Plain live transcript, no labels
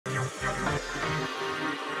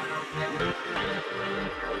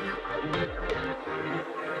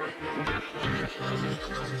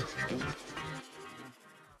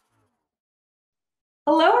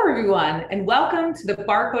everyone, and welcome to the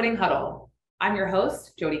Barcoding Huddle. I'm your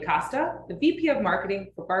host, Jody Costa, the VP of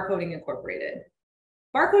Marketing for Barcoding Incorporated.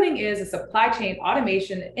 Barcoding is a supply chain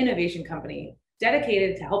automation innovation company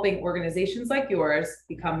dedicated to helping organizations like yours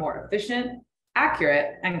become more efficient,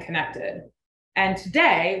 accurate, and connected. And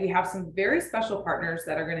today, we have some very special partners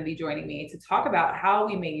that are going to be joining me to talk about how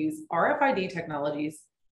we may use RFID technologies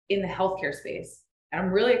in the healthcare space. And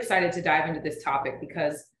I'm really excited to dive into this topic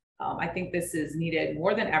because I think this is needed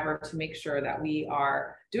more than ever to make sure that we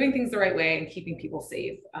are doing things the right way and keeping people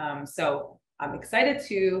safe. So I'm excited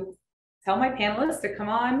to tell my panelists to come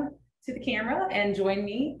on to the camera and join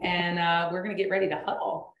me, and we're going to get ready to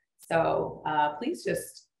huddle. So please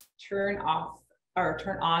just turn on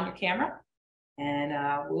your camera,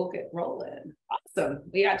 and we'll get rolling. Awesome.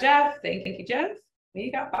 We got Jeff. Thank you, Jeff.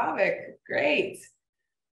 We got Bhavik. Great.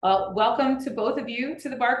 Well, welcome to both of you to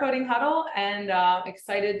the Barcoding Huddle, and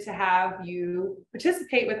excited to have you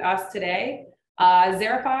participate with us today.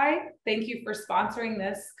 Xerafy, thank you for sponsoring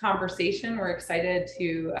this conversation. We're excited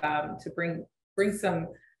to bring some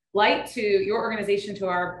light to your organization, to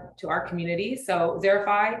our community. So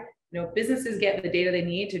Xerafy, businesses get the data they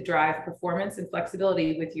need to drive performance and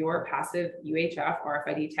flexibility with your passive UHF,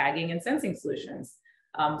 RFID tagging and sensing solutions.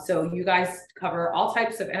 So you guys cover all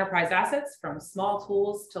types of enterprise assets, from small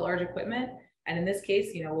tools to large equipment. And in this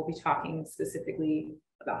case, we'll be talking specifically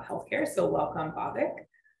about healthcare. So welcome, Bhavik.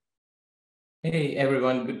 Hey,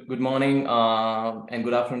 everyone. Good morning and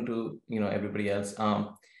good afternoon to everybody else.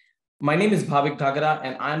 My name is Bhavik Dhagara,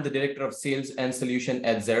 and I'm the Director of Sales and Solution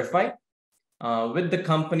at Xerafy. With the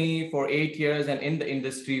company for 8 years and in the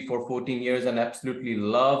industry for 14 years, and absolutely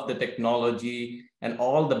love the technology and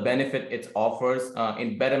all the benefit it offers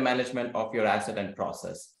in better management of your asset and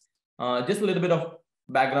process. Just a little bit of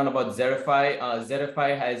background about Xerafy.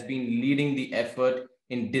 Xerafy has been leading the effort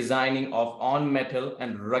in designing of on-metal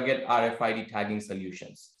and rugged RFID tagging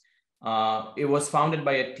solutions. It was founded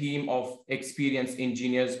by a team of experienced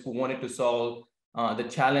engineers who wanted to solve the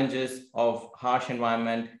challenges of harsh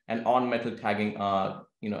environment and on-metal tagging,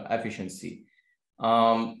 efficiency.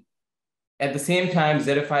 At the same time,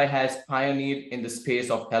 Xerafy has pioneered in the space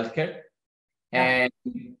of healthcare. And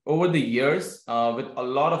over the years, with a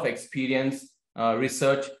lot of experience,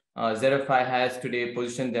 research, Xerafy has today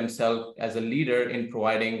positioned themselves as a leader in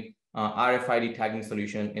providing RFID tagging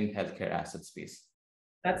solution in healthcare asset space.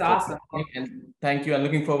 That's awesome. And thank you. I'm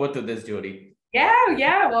looking forward to this, Jody.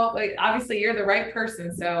 Yeah. Well, obviously you're the right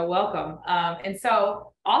person, so welcome. And so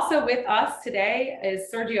also with us today is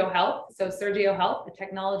Sergio Health. So Sergio Health, a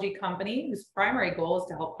technology company whose primary goal is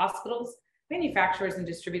to help hospitals, manufacturers, and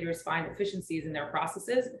distributors find efficiencies in their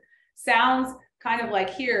processes. Sounds kind of like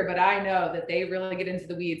here, but I know that they really get into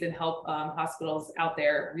the weeds and help hospitals out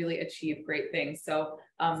there really achieve great things. So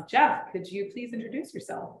Jeff, could you please introduce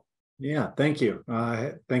yourself? Yeah, thank you.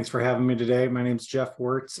 Thanks for having me today. My name is Jeff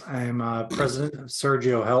Wirtz. I'm president of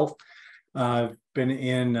Sergio Health. I've been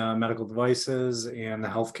in medical devices and the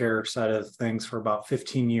healthcare side of things for about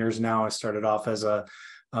 15 years now. I started off as a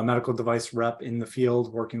medical device rep in the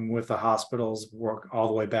field, working with the hospitals, work all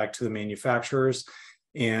the way back to the manufacturers.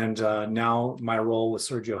 And now my role with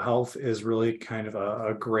Sergio Health is really kind of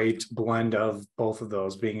a great blend of both of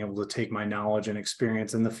those, being able to take my knowledge and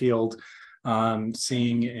experience in the field,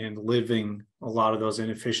 seeing and living a lot of those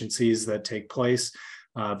inefficiencies that take place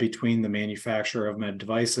between the manufacturer of med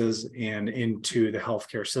devices and into the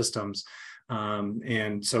healthcare systems.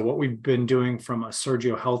 And so what we've been doing from a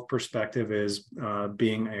Sergio Health perspective is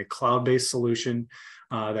being a cloud-based solution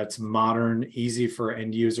that's modern, easy for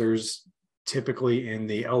end users, typically in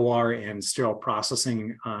the OR and sterile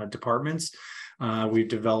processing departments. We've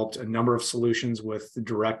developed a number of solutions with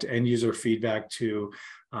direct end user feedback to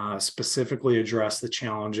specifically address the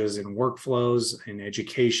challenges in workflows, in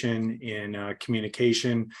education, in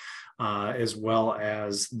communication, as well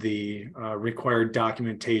as the required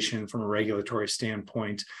documentation from a regulatory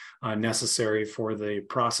standpoint necessary for the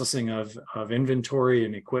processing of inventory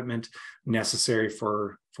and equipment necessary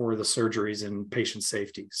for the surgeries and patient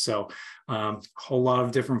safety. So a whole lot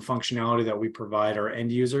of different functionality that we provide our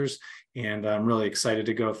end users. And I'm really excited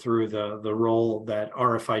to go through the role that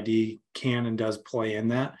RFID can and does play in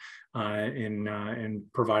that, in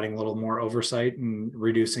providing a little more oversight and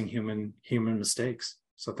reducing human mistakes.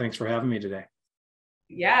 So thanks for having me today.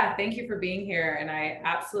 Yeah, thank you for being here. And I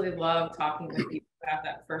absolutely love talking with people who have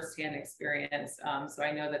that firsthand experience. So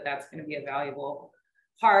I know that that's going to be a valuable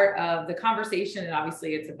part of the conversation. And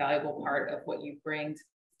obviously it's a valuable part of what you bring to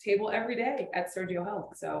the table every day at Sergio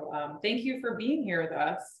Health. So thank you for being here with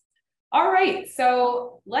us. All right,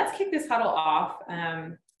 so let's kick this huddle off.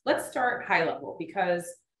 Let's start high level, because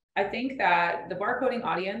I think that the barcoding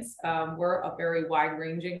audience, we're a very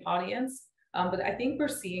wide-ranging audience, but I think we're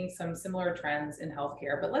seeing some similar trends in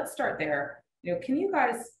healthcare. But let's start there. Can you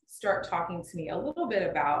guys start talking to me a little bit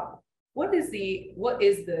about what is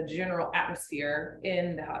the general atmosphere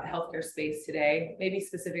in the healthcare space today, maybe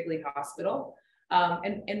specifically hospital,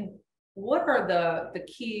 and what are the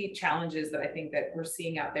key challenges that I think that we're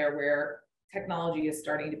seeing out there where technology is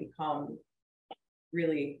starting to become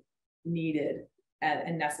really needed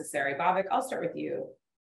and necessary? Bhavik, I'll start with you.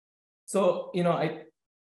 So,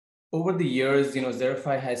 over the years,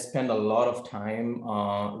 Xerafy has spent a lot of time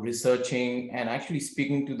researching and actually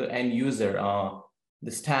speaking to the end user,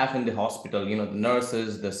 the staff in the hospital, the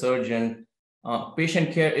nurses, the surgeon.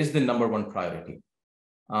 Patient care is the number one priority.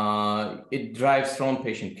 It drives from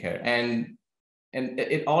patient care, and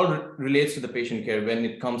it all relates to the patient care when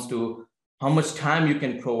it comes to how much time you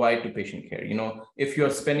can provide to patient care. If you're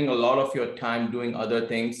spending a lot of your time doing other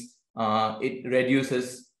things, it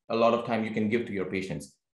reduces a lot of time you can give to your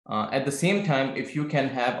patients. At the same time, if you can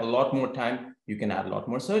have a lot more time, you can add a lot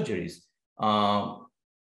more surgeries.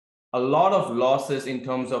 A lot of losses in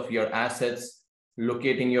terms of your assets,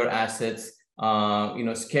 locating your assets,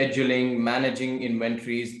 scheduling, managing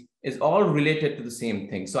inventories is all related to the same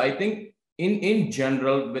thing. So I think in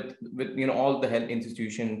general, with all the health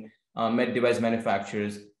institution, med device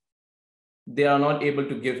manufacturers, they are not able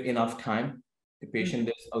to give enough time to patient.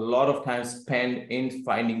 There's a lot of time spent in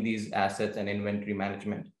finding these assets and inventory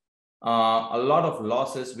management. A lot of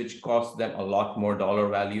losses, which cost them a lot more dollar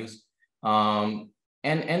values.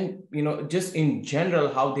 And just in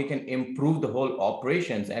general, how they can improve the whole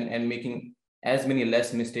operations and making as many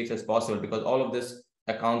less mistakes as possible, because all of this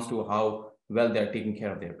accounts to how well they're taking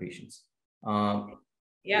care of their patients.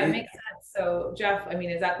 Yeah, it makes sense. So Jeff,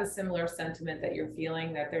 is that the similar sentiment that you're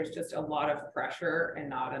feeling, that there's just a lot of pressure and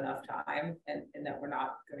not enough time, and that we're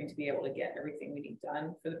not going to be able to get everything we need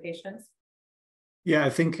done for the patients? Yeah,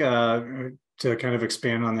 I think to kind of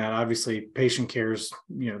expand on that, obviously patient care is,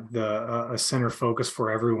 a center focus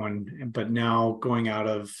for everyone, but now going out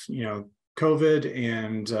of, COVID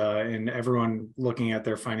and everyone looking at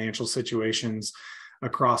their financial situations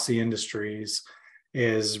across the industries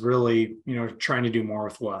is really, trying to do more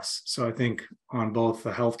with less. So I think on both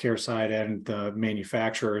the healthcare side and the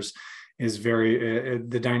manufacturers is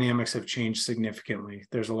the dynamics have changed significantly.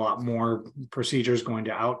 There's a lot more procedures going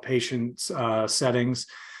to outpatient settings,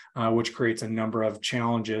 which creates a number of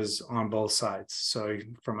challenges on both sides. So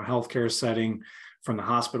from a healthcare setting, from the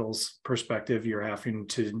hospital's perspective, you're having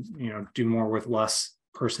to, do more with less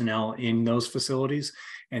personnel in those facilities.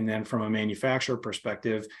 And then from a manufacturer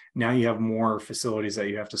perspective, now you have more facilities that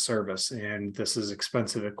you have to service. And this is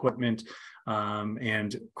expensive equipment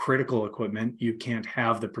and critical equipment. You can't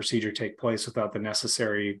have the procedure take place without the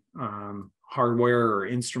necessary hardware or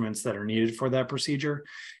instruments that are needed for that procedure.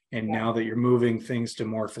 And now that you're moving things to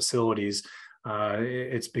more facilities,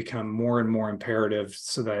 it's become more and more imperative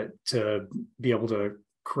so that to be able to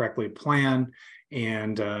correctly plan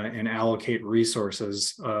and allocate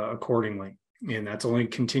resources accordingly. And that's only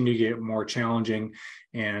continue to get more challenging.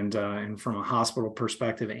 And from a hospital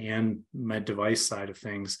perspective and med device side of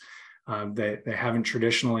things, they haven't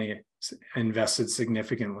traditionally invested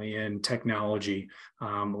significantly in technology.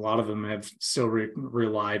 A lot of them have still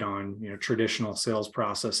relied on traditional sales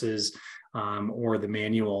processes or the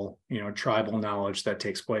manual tribal knowledge that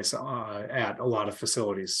takes place at a lot of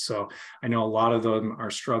facilities. So I know a lot of them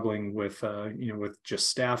are struggling with with just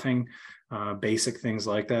staffing, basic things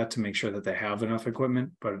like that to make sure that they have enough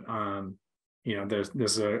equipment. But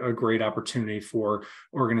there's a great opportunity for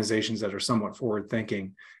organizations that are somewhat forward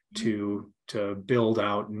thinking to build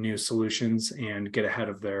out new solutions and get ahead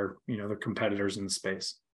of their their competitors in the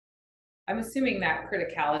space. I'm assuming that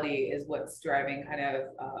criticality is what's driving kind of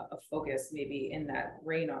a focus maybe in that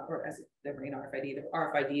the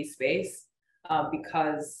RFID space,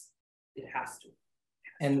 because it has to.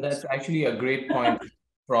 And that's actually a great point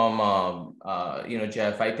from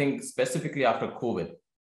Jeff. I think specifically after COVID,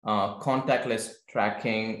 contactless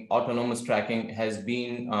tracking, autonomous tracking has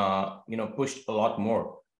been pushed a lot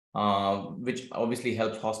more, which obviously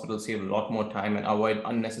helps hospitals save a lot more time and avoid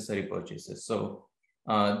unnecessary purchases. So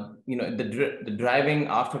the driving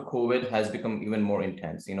after COVID has become even more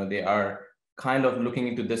intense. They are kind of looking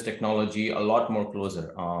into this technology a lot more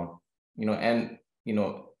closer.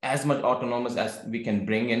 As much autonomous as we can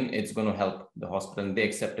bring in, it's going to help the hospital, and they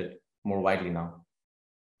accept it more widely now.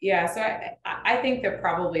 Yeah, so I think that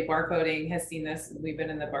probably barcoding has seen this. We've been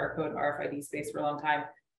in the barcode RFID space for a long time.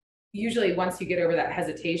 Usually once you get over that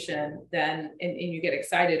hesitation, then and you get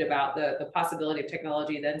excited about the possibility of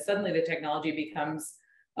technology, then suddenly the technology becomes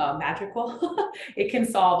magical. It can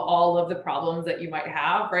solve all of the problems that you might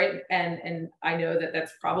have, right? And I know that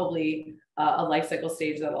that's probably a life cycle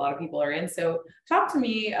stage that a lot of people are in. So talk to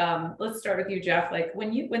me, let's start with you, Jeff. Like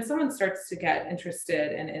when someone starts to get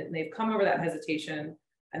interested and they've come over that hesitation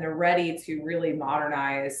and they're ready to really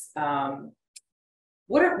modernize,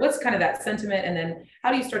 what's kind of that sentiment? And then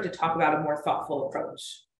how do you start to talk about a more thoughtful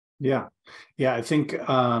approach? Yeah. I think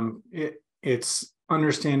it's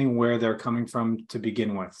understanding where they're coming from to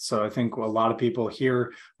begin with. So I think a lot of people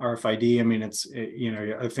hear RFID. I mean,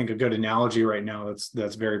 I think a good analogy right now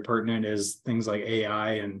that's very pertinent is things like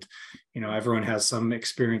AI, and everyone has some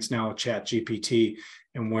experience now with Chat GPT,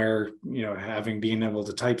 and where being able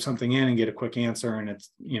to type something in and get a quick answer, and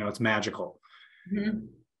it's magical. Mm-hmm.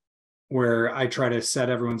 Where I try to set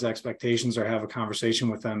everyone's expectations or have a conversation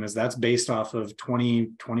with them is that's based off of 20,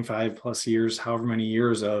 25 plus years, however many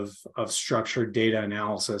years of structured data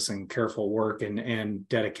analysis and careful work and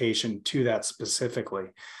dedication to that specifically.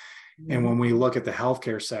 Mm-hmm. And when we look at the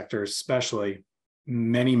healthcare sector, especially,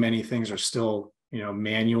 many things are still,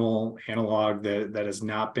 manual, analog, that has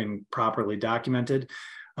not been properly documented.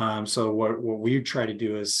 So what we try to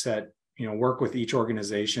do is work with each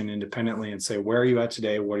organization independently and say, where are you at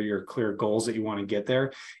today? What are your clear goals that you want to get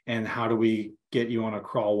there? And how do we get you on a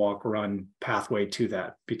crawl, walk, run pathway to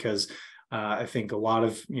that? Because I think a lot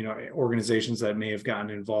of, organizations that may have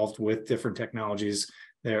gotten involved with different technologies,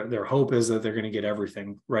 their hope is that they're going to get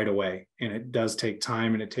everything right away. And it does take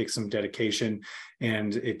time, and it takes some dedication,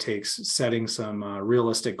 and it takes setting some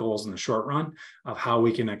realistic goals in the short run of how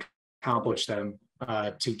we can accomplish them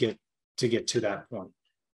to get to that point.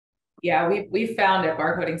 Yeah, we found at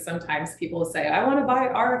barcoding sometimes people say, I want to buy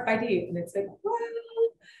RFID, and it's like, well,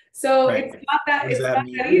 so right. It's not that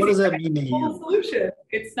easy. What does that mean to you? Solution.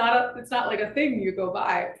 It's not like a thing you go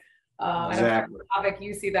buy. Exactly. Avik,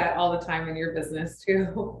 you see that all the time in your business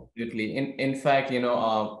too. Absolutely. In fact,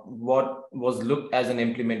 what was looked as an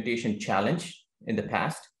implementation challenge in the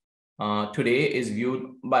past, today is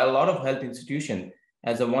viewed by a lot of health institutions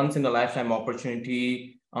as a once in a lifetime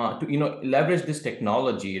opportunity to leverage this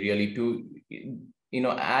technology really to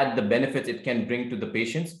add the benefits it can bring to the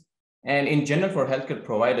patients, and in general for healthcare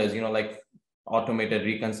providers, like automated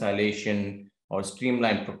reconciliation or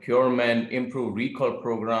streamlined procurement, improved recall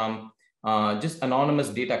program, just anonymous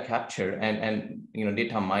data capture and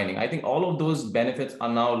data mining. I think all of those benefits are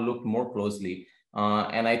now looked more closely,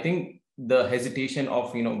 and I think the hesitation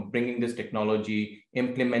of bringing this technology,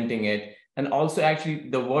 implementing it. And also actually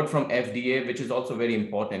the word from FDA, which is also very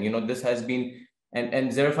important. This has been, and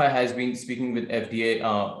Xerafy has been speaking with FDA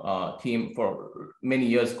team for many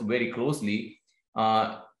years very closely.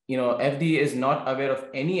 FDA is not aware of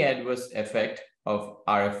any adverse effect of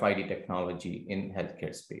RFID technology in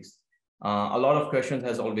healthcare space. A lot of questions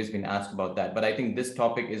has always been asked about that, but I think this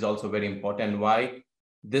topic is also very important. Why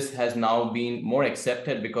this has now been more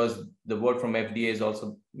accepted, because the word from FDA is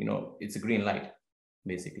also, it's a green light,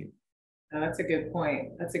 basically. That's a good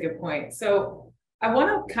point. So I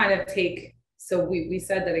want to kind of so we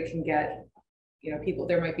said that it can get, people,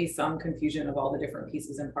 there might be some confusion of all the different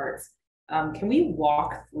pieces and parts. Can we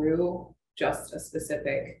walk through just a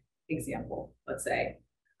specific example, let's say?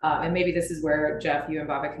 And maybe this is where Jeff, you and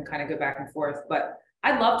Bobby can kind of go back and forth, but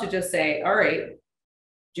I'd love to just say, all right,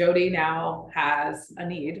 Jody now has a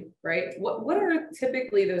need, right? What are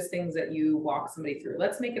typically those things that you walk somebody through?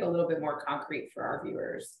 Let's make it a little bit more concrete for our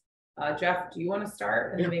viewers. Jeff, do you want to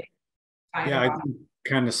start? And then I can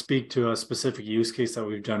kind of speak to a specific use case that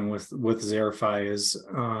we've done with Xerafy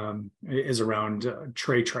is around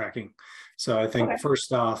tray tracking. So I think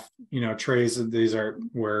First off, trays, these are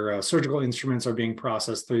where surgical instruments are being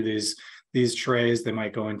processed through these trays. They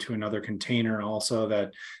might go into another container also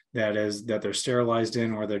that they're sterilized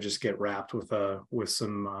in, or they just get wrapped with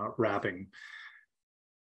some wrapping.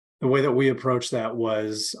 The way that we approached that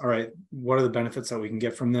was, all right, what are the benefits that we can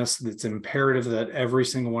get from this? It's imperative that every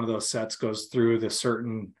single one of those sets goes through the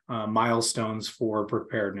certain milestones for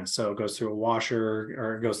preparedness. So it goes through a washer,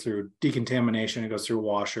 or it goes through decontamination, it goes through a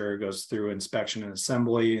washer, it goes through inspection and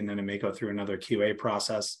assembly, and then it may go through another QA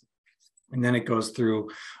process. And then it goes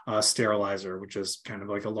through a sterilizer, which is kind of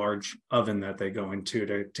like a large oven that they go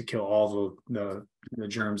into to kill all the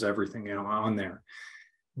germs, everything on there.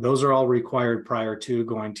 Those are all required prior to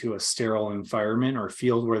going to a sterile environment or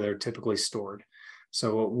field where they're typically stored.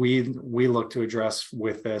 So what we look to address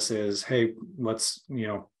with this is, hey, let's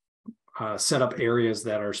set up areas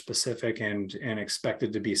that are specific and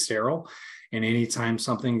expected to be sterile. And anytime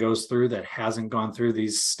something goes through that hasn't gone through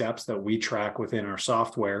these steps that we track within our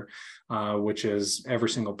software, which is every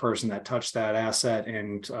single person that touched that asset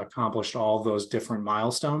and accomplished all those different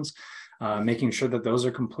milestones, making sure that those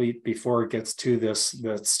are complete before it gets to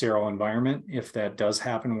the sterile environment. If that does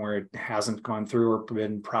happen where it hasn't gone through or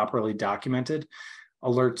been properly documented,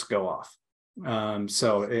 alerts go off.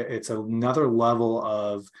 So it's another level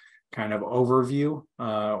of kind of overview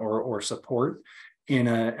or support in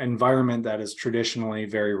an environment that is traditionally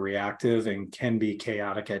very reactive and can be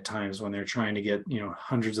chaotic at times when they're trying to get,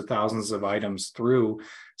 hundreds of thousands of items through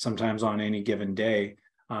sometimes on any given day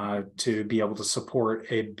to be able to support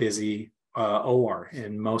a busy OR.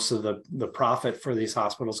 And most of the profit for these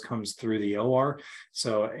hospitals comes through the OR.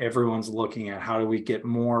 So everyone's looking at how do we get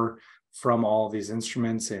more from all of these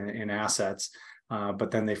instruments and assets.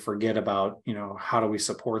 But then they forget about, how do we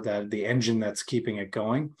support that, the engine that's keeping it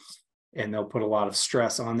going, and they'll put a lot of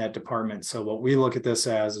stress on that department. So what we look at this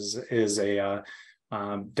as is a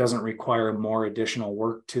doesn't require more additional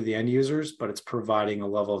work to the end users, but it's providing a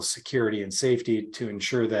level of security and safety to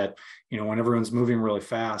ensure that, when everyone's moving really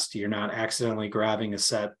fast, you're not accidentally grabbing a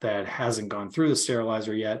set that hasn't gone through the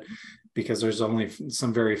sterilizer yet, because there's only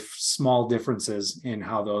some very small differences in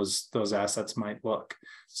how those assets might look.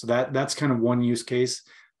 So that's kind of one use case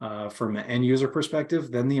from an end user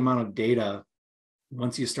perspective. Then the amount of data,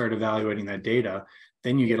 once you start evaluating that data,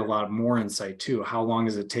 then you get a lot more insight too. How long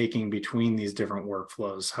is it taking between these different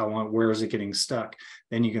workflows? How long, where is it getting stuck?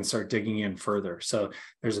 Then you can start digging in further. So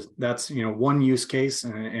that's one use case,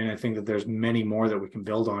 and I think that there's many more that we can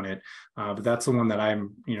build on it. But that's the one that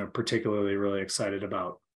I'm particularly really excited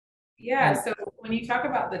about. Yeah, so when you talk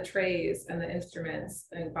about the trays and the instruments,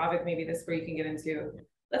 and Bhavik, maybe this is where you can get into,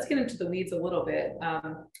 let's get into the weeds a little bit.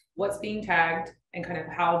 What's being tagged and kind of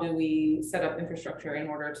how do we set up infrastructure in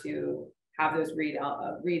order to have those read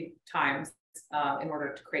times in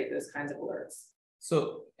order to create those kinds of alerts?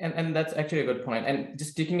 So, and that's actually a good point. And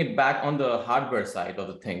just taking it back on the hardware side of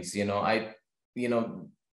the things,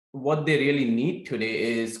 what they really need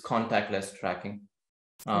today is contactless tracking,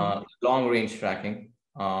 long range tracking.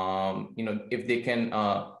 If they can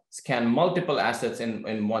scan multiple assets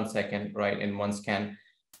in 1 second, right, in one scan,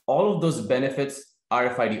 all of those benefits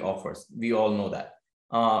RFID offers. We all know that.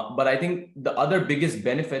 But I think the other biggest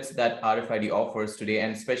benefits that RFID offers today,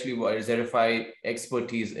 and especially where Xerafy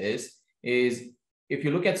expertise is if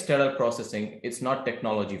you look at sterile processing, it's not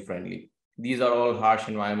technology friendly. These are all harsh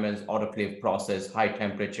environments, autoclave process, high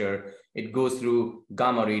temperature. It goes through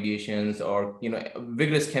gamma radiations or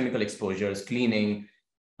vigorous chemical exposures, cleaning.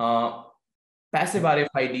 Passive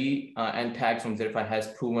RFID and tags from Xerafy has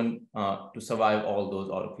proven to survive all those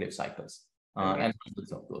autoclave cycles and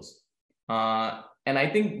hundreds of those. And I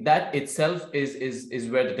think that itself is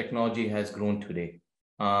where the technology has grown today.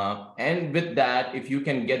 And with that, if you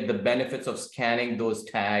can get the benefits of scanning those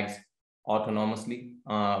tags autonomously,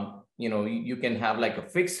 you can have like a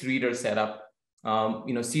fixed reader setup,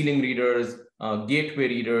 ceiling readers, gateway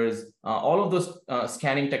readers, all of those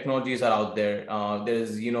scanning technologies are out there.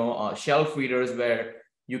 There's, shelf readers where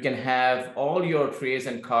you can have all your trays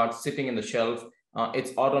and carts sitting in the shelf.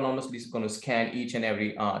 It's autonomously going to scan each and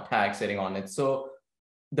every tag sitting on it. So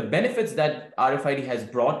the benefits that RFID has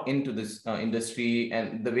brought into this industry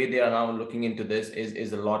and the way they are now looking into this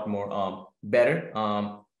is a lot more better.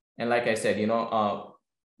 And like I said,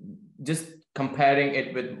 just comparing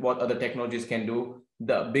it with what other technologies can do,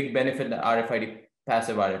 the big benefit that RFID,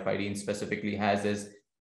 passive RFID specifically has is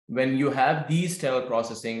when you have these sterile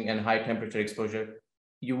processing and high temperature exposure,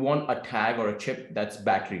 you want a tag or a chip that's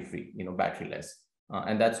battery free, batteryless.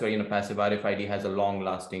 And that's where, passive RFID has a long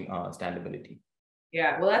lasting standability.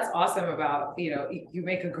 Yeah, well, that's awesome about, you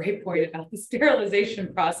make a great point about the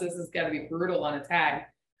sterilization process is got to be brutal on a tag.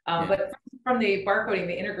 But from the barcoding,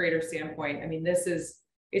 the integrator standpoint, I mean,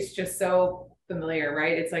 it's just so familiar,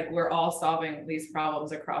 right? It's like we're all solving these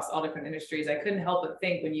problems across all different industries. I couldn't help but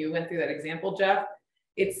think when you went through that example, Jeff,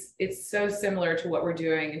 it's so similar to what we're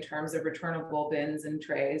doing in terms of returnable bins and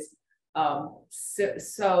trays.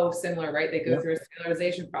 So similar, right? They go through a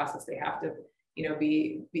sterilization process. They have to,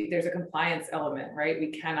 there's a compliance element, right?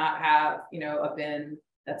 We cannot have, a bin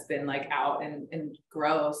that's been like out and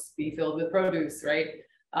gross be filled with produce, right?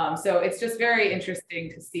 So it's just very interesting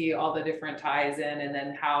to see all the different ties in, and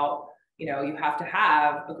then how, you have to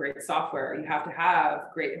have a great software, you have to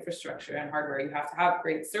have great infrastructure and hardware, you have to have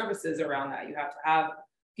great services around that, you have to have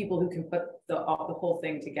people who can put the whole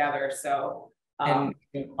thing together. So and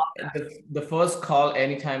the first call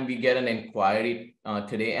anytime we get an inquiry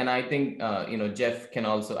today, and I think Jeff can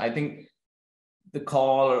also, I think the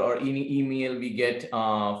call or any email we get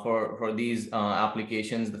for these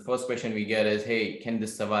applications, the first question we get is, hey, can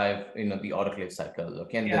this survive the autoclave cycle, or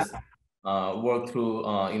can this work through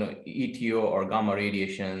ETO or gamma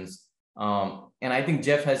radiations? And I think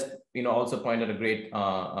Jeff has also pointed a great,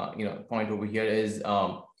 point over here is,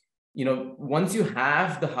 once you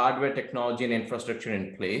have the hardware, technology, and infrastructure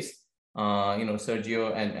in place,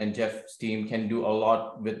 Sergio and Jeff's team can do a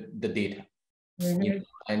lot with the data.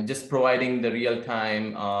 And just providing the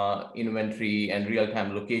real-time inventory and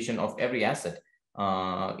real-time location of every asset,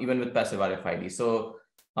 even with passive RFID. So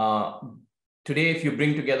today, if you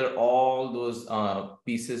bring together all those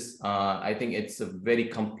pieces, I think it's a very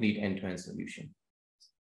complete end-to-end solution.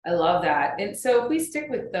 I love that. And so if we stick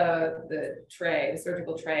with the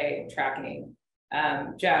surgical tray tracking,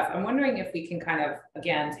 Jeff, I'm wondering if we can kind of,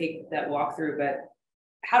 again, take that walkthrough, but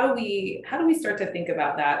how do we start to think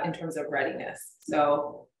about that in terms of readiness?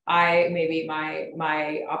 So my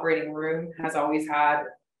operating room has always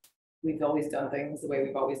we've always done things the way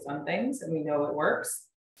we've always done things, and we know it works.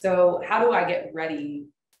 So how do I get ready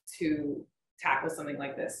to tackle something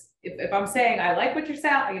like this? If I'm saying, I like what you're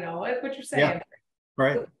saying, Yeah,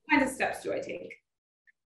 right. What kinds of steps do I take?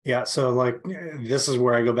 Yeah, so like this is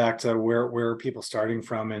where I go back to where are people starting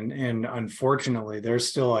from, and unfortunately, there's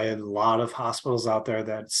still a lot of hospitals out there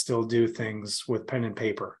that still do things with pen and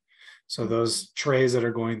paper. So those trays that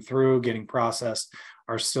are going through, getting processed,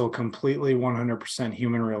 are still completely 100%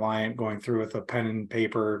 human reliant, going through with a pen and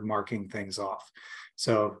paper, marking things off.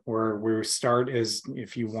 So where we start is,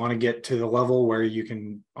 if you want to get to the level where you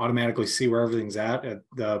can automatically see where everything's at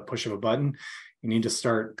the push of a button, you need to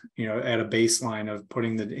start, at a baseline of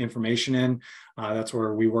putting the information in. That's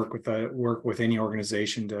where we work with any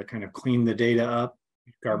organization to kind of clean the data up,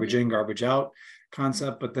 garbage in, garbage out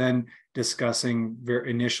concept, but then discussing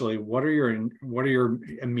initially what are your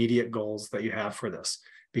immediate goals that you have for this.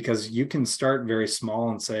 Because you can start very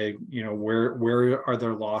small and say, where are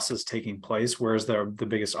there losses taking place? Where's the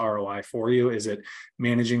biggest ROI for you? Is it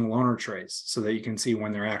managing loaner trays so that you can see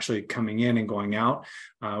when they're actually coming in and going out?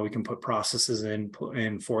 We can put processes in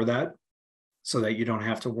for that, so that you don't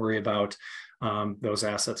have to worry about those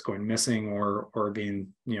assets going missing or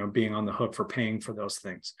being on the hook for paying for those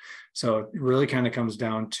things. So it really kind of comes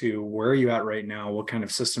down to, where are you at right now? What kind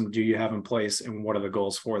of system do you have in place, and what are the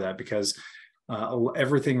goals for that? Because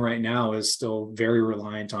everything right now is still very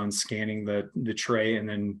reliant on scanning the tray and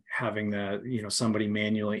then having somebody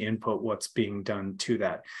manually input what's being done to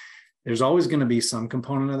that. There's always going to be some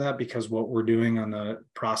component of that, because what we're doing on the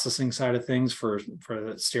processing side of things for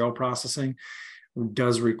the sterile processing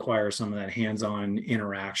does require some of that hands-on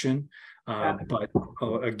interaction. But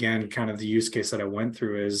again, kind of the use case that I went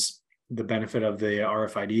through is the benefit of the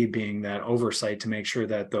RFID being that oversight to make sure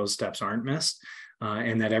that those steps aren't missed.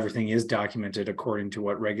 And that everything is documented according to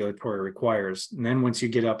what regulatory requires. And then once you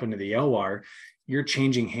get up into the LR, you're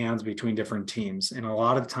changing hands between different teams. And a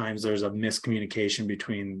lot of times there's a miscommunication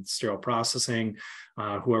between sterile processing,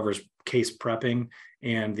 whoever's case prepping,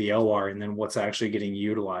 and the LR, and then what's actually getting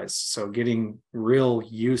utilized. So getting real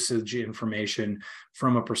usage information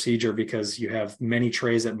from a procedure, because you have many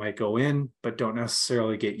trays that might go in, but don't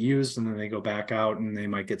necessarily get used. And then they go back out and they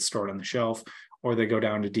might get stored on the shelf, or they go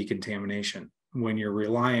down to decontamination. When you're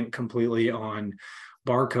reliant completely on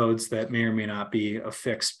barcodes that may or may not be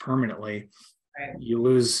affixed permanently, right, you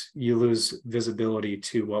lose visibility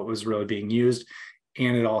to what was really being used.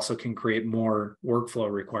 And it also can create more workflow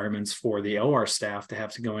requirements for the OR staff to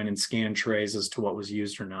have to go in and scan trays as to what was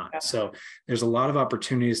used or not. Yeah. So there's a lot of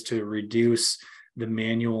opportunities to reduce the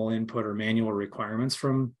manual input or manual requirements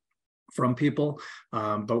from people.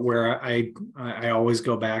 But where I always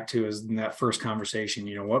go back to is in that first conversation,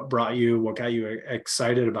 what got you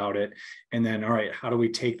excited about it? And then, all right, how do we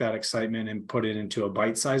take that excitement and put it into a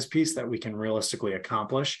bite-sized piece that we can realistically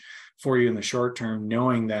accomplish for you in the short term,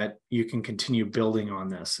 knowing that you can continue building on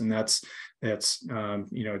this. And that's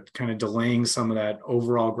kind of delaying some of that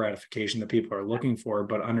overall gratification that people are looking for,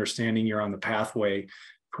 but understanding you're on the pathway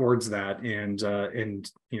towards that. And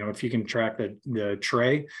if you can track the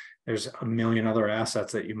tray, there's a million other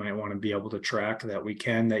assets that you might want to be able to track that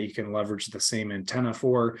you can leverage the same antenna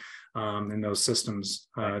for, and those systems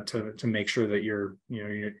to make sure that your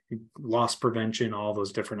loss prevention, all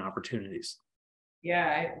those different opportunities.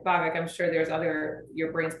 Yeah, Bhavik, I'm sure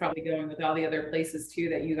your brain's probably going with all the other places too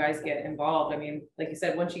that you guys get involved. I mean, like you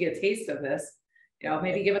said, once you get a taste of this,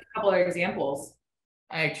 maybe give us a couple of examples.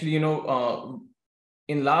 Actually,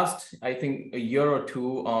 in last, I think, a year or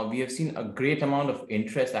two, we have seen a great amount of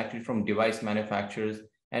interest actually from device manufacturers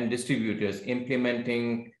and distributors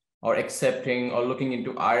implementing or accepting or looking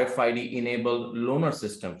into RFID-enabled loaner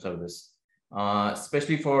system service,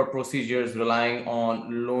 especially for procedures relying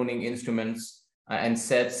on loaning instruments and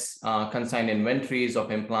sets, consigned inventories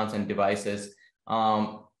of implants and devices.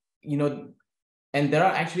 And there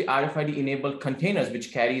are actually RFID-enabled containers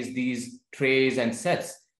which carries these trays and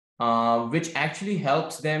sets. which actually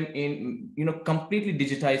helps them in, completely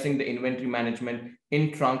digitizing the inventory management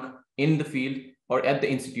in trunk, in the field, or at the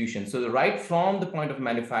institution. So right from the point of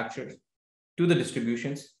manufacture to the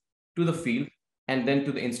distributions, to the field, and then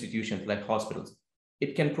to the institutions like hospitals.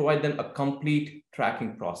 It can provide them a complete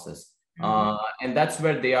tracking process. And that's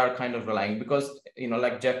where they are kind of relying, because,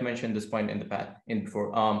 like Jeff mentioned this point in the past,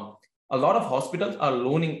 before, a lot of hospitals are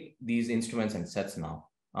loaning these instruments and sets now.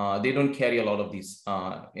 They don't carry a lot of these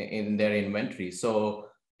in their inventory. So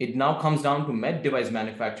it now comes down to med device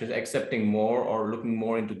manufacturers accepting more or looking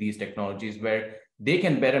more into these technologies where they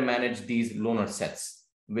can better manage these loaner sets,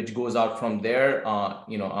 which goes out from their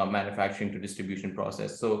manufacturing to distribution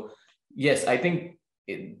process. So yes, I think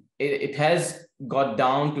it has got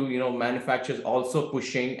down to manufacturers also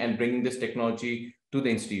pushing and bringing this technology to the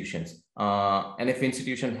institutions. And if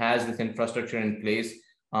institution has this infrastructure in place,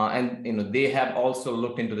 and they have also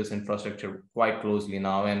looked into this infrastructure quite closely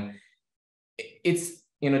now, and it's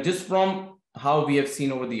just from how we have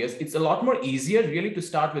seen over the years, it's a lot more easier really to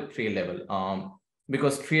start with tray level,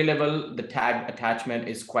 because tray level, the tag attachment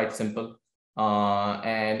is quite simple,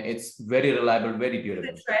 and it's very reliable, very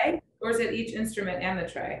durable. The tray, or is it each instrument and the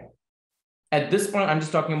tray? At this point, I'm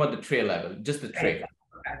just talking about the tray level, just the tray.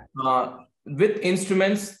 Okay. With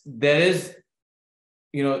instruments, there is,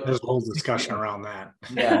 there's a whole discussion around that.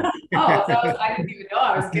 Yeah. I didn't even know.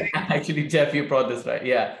 I was kidding. Actually, Jeff, you brought this right.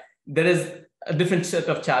 Yeah, there is a different set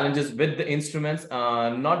of challenges with the instruments,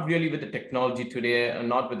 not really with the technology today,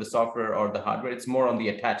 not with the software or the hardware. It's more on the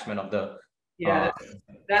attachment of the. Yeah,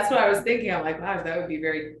 that's what I was thinking. I'm like, wow, that would be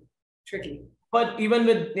very tricky. But even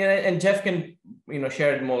with, and Jeff can,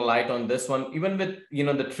 shed more light on this one. Even with,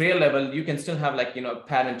 the tray level, you can still have like,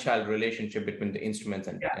 parent-child relationship between the instruments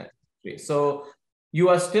and tray. So you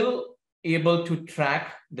are still able to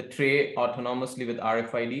track the tray autonomously with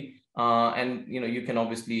RFID. And, you can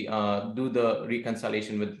obviously do the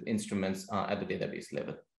reconciliation with instruments at the database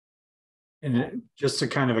level. And just to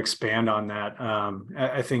kind of expand on that,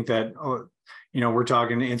 I think that, we're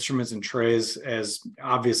talking instruments and trays, as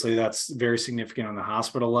obviously that's very significant on the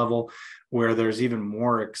hospital level, where there's even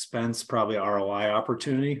more expense, probably ROI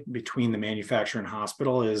opportunity between the manufacturer and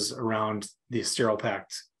hospital is around the sterile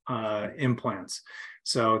packed implants.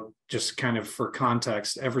 So just kind of for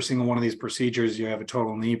context, every single one of these procedures, you have a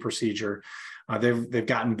total knee procedure. They've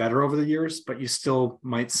gotten better over the years, but you still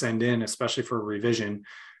might send in, especially for revision,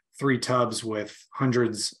 3 tubs with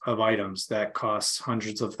hundreds of items that cost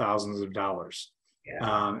hundreds of thousands of dollars.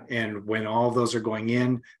 Yeah. And when all of those are going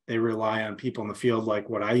in, they rely on people in the field, like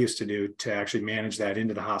what I used to do, to actually manage that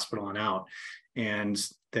into the hospital and out. And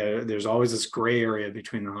there's always this gray area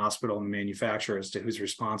between the hospital and the manufacturer as to who's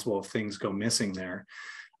responsible if things go missing there.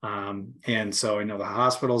 And so I know the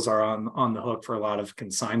hospitals are on the hook for a lot of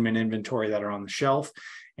consignment inventory that are on the shelf,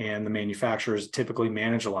 and the manufacturers typically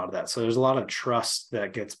manage a lot of that. So there's a lot of trust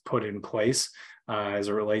that gets put in place as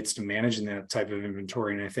it relates to managing that type of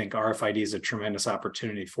inventory. And I think RFID is a tremendous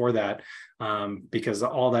opportunity for that, because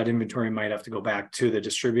all that inventory might have to go back to the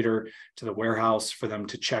distributor, to the warehouse for them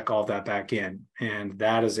to check all that back in. And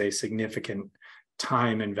that is a significant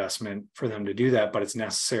time investment for them to do that, but it's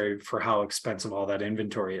necessary for how expensive all that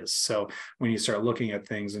inventory is. So when you start looking at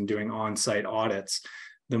things and doing on-site audits,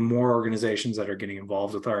 the more organizations that are getting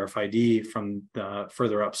involved with RFID from the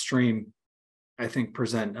further upstream, I think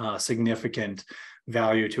present significant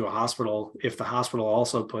value to a hospital. If the hospital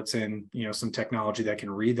also puts in, some technology that can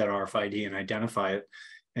read that RFID and identify it,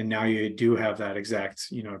 and now you do have that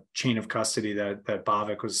exact, chain of custody that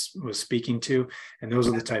Bhavik was speaking to. And those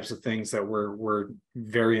are the types of things that we're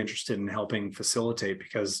very interested in helping facilitate,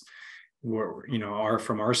 because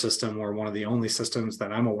from our system, we're one of the only systems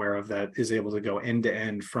that I'm aware of that is able to go end to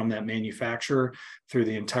end from that manufacturer through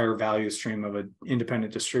the entire value stream of an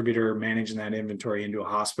independent distributor, managing that inventory into a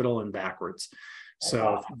hospital and backwards.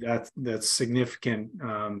 So that's significant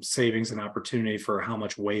savings and opportunity for how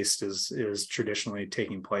much waste is traditionally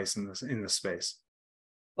taking place in this space.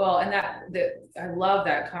 Well, and I love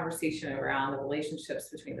that conversation around the relationships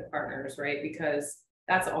between the partners, right? Because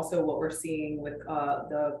that's also what we're seeing with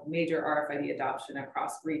the major RFID adoption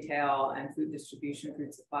across retail and food distribution,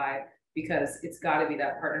 food supply, because it's got to be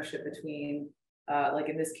that partnership between, like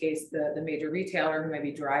in this case, the major retailer who may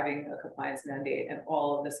be driving a compliance mandate and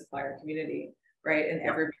all of the supplier community, right? And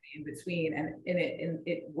everybody in between. And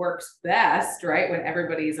it works best, right, when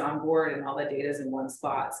everybody's on board and all the data is in one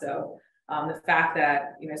spot. So the fact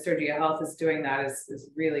that, Sergio Health is doing that is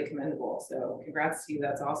really commendable. So congrats to you.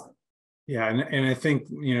 That's awesome. Yeah, and I think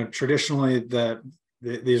traditionally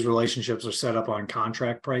these relationships are set up on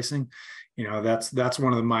contract pricing. That's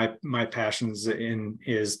one of my passions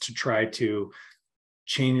is to try to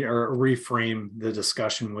change or reframe the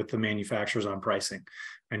discussion with the manufacturers on pricing.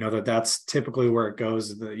 I know that that's typically where it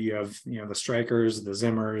goes. You have, the Strykers, the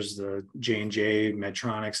Zimmers, the J&J,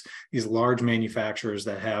 Medtronics, these large manufacturers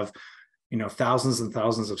that have, thousands and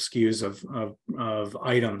thousands of SKUs of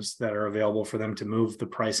items that are available for them to move the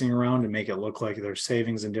pricing around and make it look like there's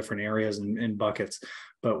savings in different areas and buckets.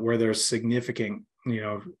 But where there's significant,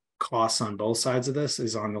 costs on both sides of this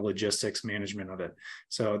is on the logistics management of it.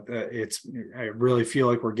 So I really feel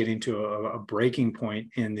like we're getting to a breaking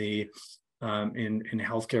point in the in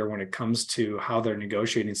healthcare when it comes to how they're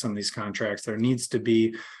negotiating some of these contracts. There needs to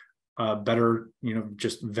be better,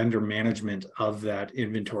 just vendor management of that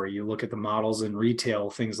inventory. You look at the models in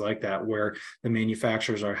retail, things like that, where the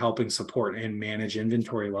manufacturers are helping support and manage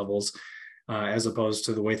inventory levels, as opposed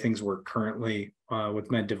to the way things work currently with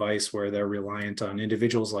med device, where they're reliant on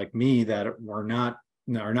individuals like me that are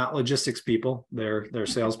not logistics people. They're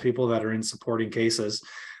salespeople that are in supporting cases.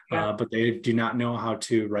 Yeah. But they do not know how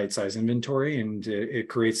to right size inventory, and it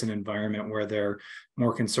creates an environment where they're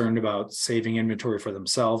more concerned about saving inventory for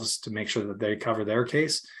themselves to make sure that they cover their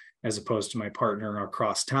case, as opposed to my partner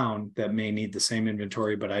across town that may need the same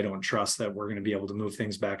inventory, but I don't trust that we're going to be able to move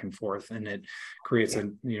things back and forth. And it creates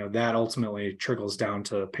that ultimately trickles down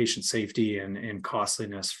to patient safety and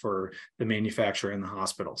costliness for the manufacturer and the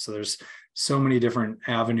hospital. So there's so many different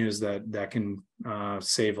avenues that can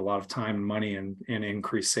save a lot of time and money and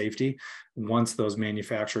increase safety once those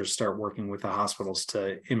manufacturers start working with the hospitals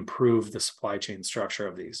to improve the supply chain structure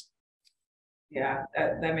of these. Yeah,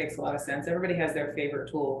 that makes a lot of sense. Everybody has their favorite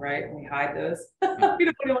tool, right? And we hide those. We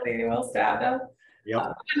don't want anyone else to have them.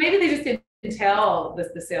 Yep. Maybe they just didn't tell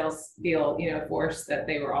the sales field, force that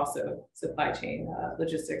they were also supply chain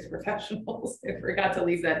logistics professionals. They forgot to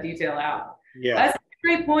leave that detail out. Yeah, that's a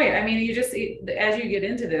great point. I mean, as you get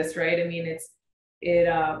into this, right? I mean,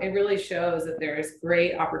 it really shows that there is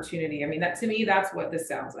great opportunity. I mean, to me, that's what this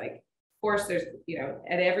sounds like. Of course, there's,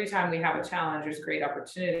 at every time we have a challenge, there's great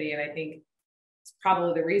opportunity, and I think it's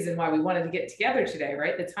probably the reason why we wanted to get together today,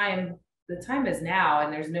 right? The time is now,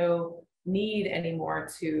 and there's no need anymore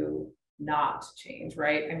to not change,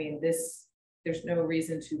 right? I mean, there's no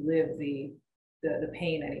reason to live the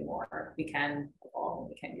pain anymore. We can evolve and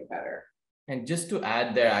we can get better. And just to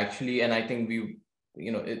add there, actually, and I think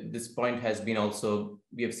this point has been also,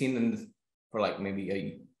 we have seen in this for like maybe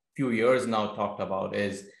a few years now talked about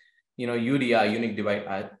is, UDI,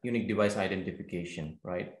 unique device identification,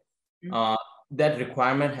 right? Mm-hmm. That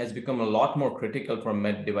requirement has become a lot more critical for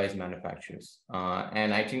med device manufacturers.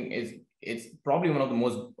 And I think it's probably one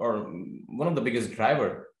of the biggest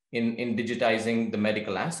driver in digitizing the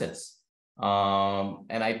medical assets.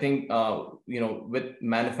 And I think, with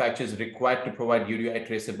manufacturers required to provide UDI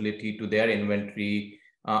traceability to their inventory,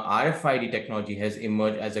 RFID technology has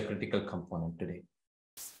emerged as a critical component today.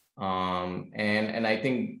 And I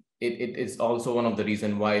think it is also one of the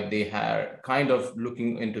reasons why they are kind of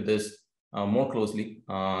looking into this more closely,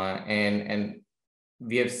 and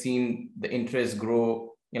we have seen the interest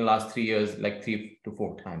grow in the last 3 years, like 3 to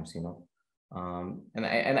 4 times, and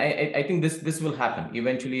I think this will happen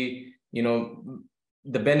eventually.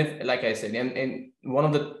 The benefit, like I said, and one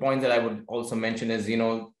of the points that I would also mention is,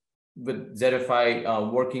 with Xerafy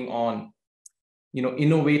working on,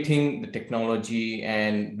 innovating the technology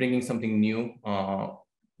and bringing something new.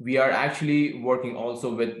 We are actually working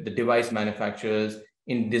also with the device manufacturers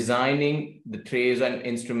in designing the trays and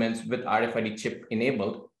instruments with RFID chip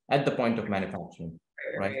enabled at the point of manufacturing,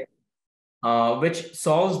 right? Which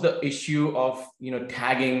solves the issue of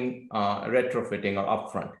tagging, retrofitting or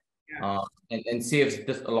upfront, and saves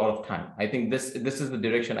just a lot of time. I think this is the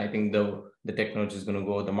direction I think the technology is going to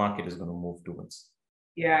go, the market is going to move towards.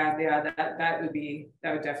 Yeah, that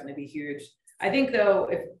would definitely be huge. I think though,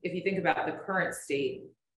 if you think about the current state,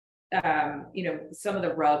 some of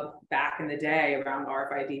the rub back in the day around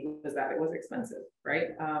RFID was that it was expensive, right?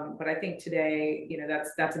 But I think today,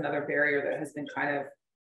 that's another barrier that has been kind of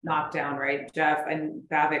knocked down, right? Jeff and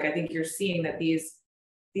Bhavik, I think you're seeing that these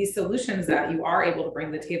solutions that you are able to bring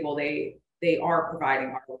to the table, they are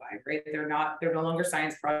providing ROI, right? They're no longer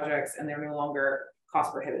science projects, and they're no longer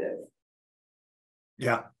cost prohibitive.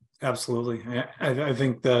 Yeah, absolutely. I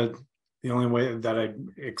think the only way that I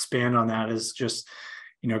expand on that is just,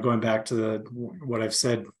 going back to what I've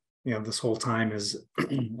said, this whole time is,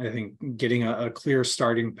 I think getting a clear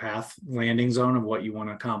starting path, landing zone of what you want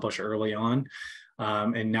to accomplish early on,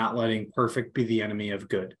 and not letting perfect be the enemy of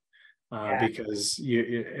good. Because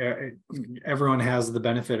everyone has the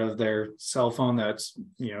benefit of their cell phone that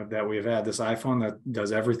we've had, this iPhone that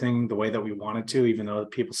does everything the way that we want it to, even though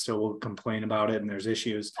people still will complain about it and there's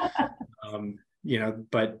issues.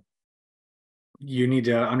 But you need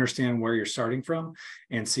to understand where you're starting from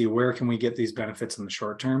and see where can we get these benefits in the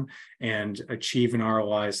short term and achieve an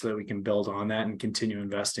ROI so that we can build on that and continue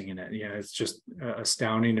investing in it. It's just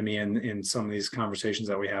astounding to me in some of these conversations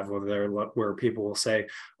that we have where people will say,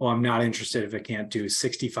 "Oh, I'm not interested if it can't do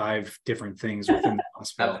 65 different things within the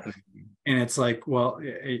hospital." And it's like, well,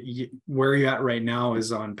 where you're at right now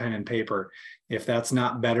is on pen and paper. If that's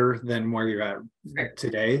not better than where you're at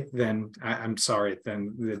today, then I'm sorry,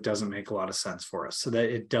 then it doesn't make a lot of sense for us. So that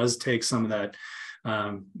it does take some of that,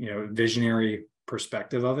 visionary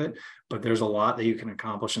perspective of it, but there's a lot that you can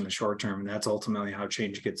accomplish in the short term, and that's ultimately how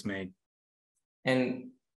change gets made.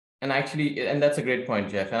 And actually, and that's a great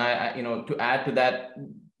point, Jeff. And I to add to that,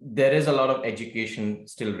 there is a lot of education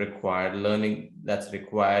still required, learning that's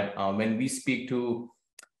required. When we speak to,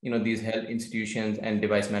 these health institutions and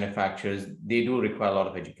device manufacturers, they do require a lot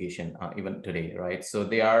of education, even today, right? So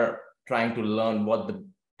they are trying to learn what the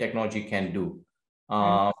technology can do.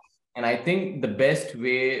 And I think the best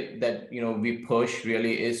way that, we push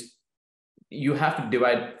really is you have to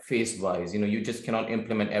divide phase-wise. You just cannot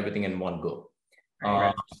implement everything in one go.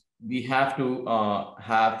 We have to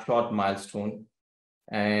have short milestone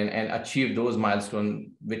and achieve those milestones,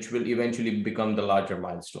 which will eventually become the larger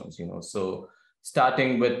milestones. So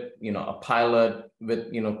starting with a pilot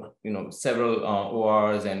with several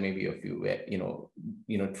ORs and maybe a few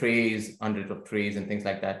trays, hundreds of trays and things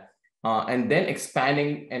like that, and then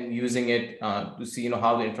expanding and using it to see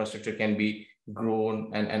how the infrastructure can be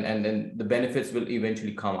grown, and then the benefits will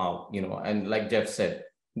eventually come out. And like Jeff said,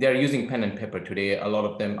 they're using pen and paper today. A lot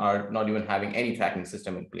of them are not even having any tracking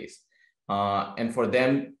system in place. And for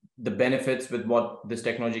them, the benefits with what this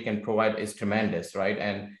technology can provide is tremendous, right?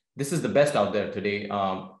 And this is the best out there today,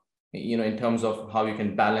 in terms of how you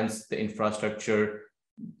can balance the infrastructure,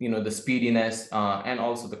 the speediness, and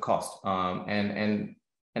also the cost.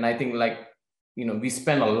 And I think, we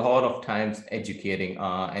spend a lot of times educating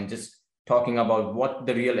and just talking about what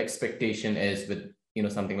the real expectation is with,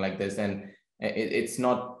 something like this. And it's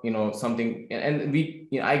not, something, and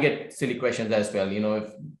I get silly questions as well,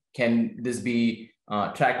 if can this be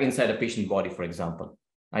tracked inside a patient body, for example.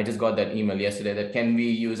 I just got that email yesterday that can we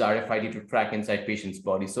use RFID to track inside patient's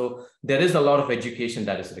body? So there is a lot of education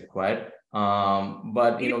that is required.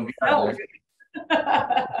 But we are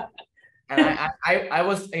and I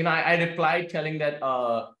was, I replied telling that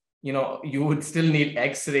you would still need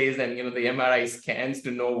X-rays and the MRI scans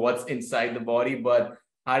to know what's inside the body, but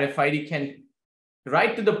RFID can,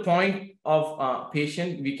 right to the point of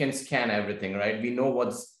patient, we can scan everything, right? We know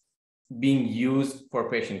what's being used for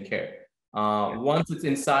patient care. Once it's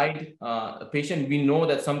inside a patient, we know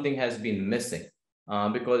that something has been missing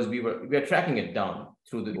because we are tracking it down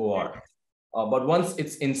through the OR. But once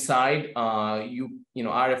it's inside,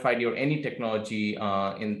 RFID or any technology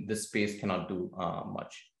in this space cannot do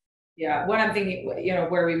much. Yeah, what I'm thinking,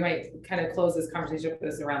 where we might kind of close this conversation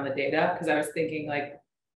with is around the data, because I was thinking like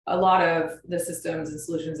a lot of the systems and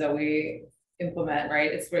solutions that we implement,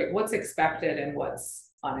 right? It's right, what's expected and what's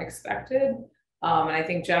unexpected. And I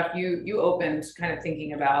think, Jeff, you opened kind of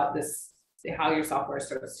thinking about this, how your software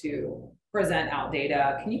starts to present out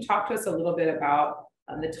data. Can you talk to us a little bit about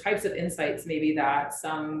the types of insights maybe that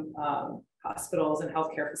some hospitals and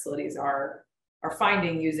healthcare facilities are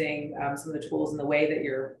finding using some of the tools and the way that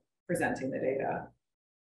you're presenting the data?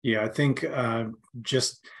 Yeah, I think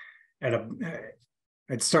just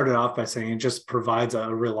it started off by saying it just provides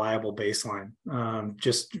a reliable baseline.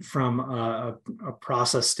 Just from a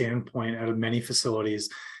process standpoint, out of many facilities,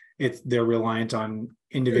 they're reliant on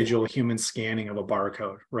individual human scanning of a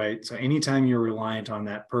barcode, right? So anytime you're reliant on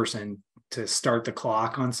that person to start the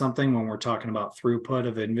clock on something, when we're talking about throughput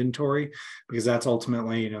of inventory, because that's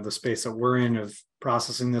ultimately, the space that we're in of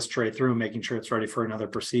processing this tray through and making sure it's ready for another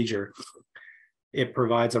procedure, it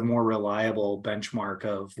provides a more reliable benchmark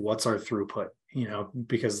of what's our throughput,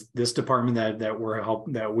 because this department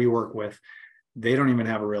that we work with, they don't even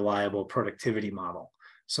have a reliable productivity model.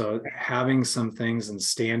 So having some things and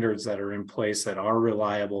standards that are in place that are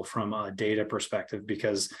reliable from a data perspective,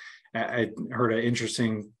 because I heard an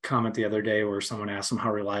interesting comment the other day where someone asked them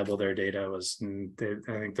how reliable their data was, and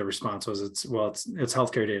I think the response was, it's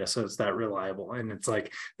healthcare data, so it's that reliable. And it's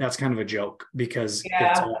like, that's kind of a joke because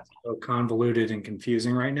it's all so convoluted and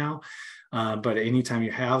confusing right now. But anytime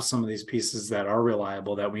you have some of these pieces that are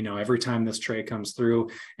reliable, that we know every time this tray comes through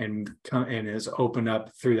and is opened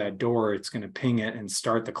up through that door, it's going to ping it and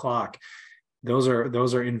start the clock. Those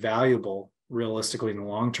are invaluable realistically in the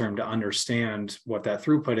long term to understand what that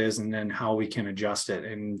throughput is and then how we can adjust it.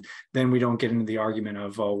 And then we don't get into the argument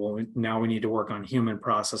of, oh, well, now we need to work on human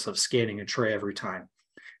process of scanning a tray every time.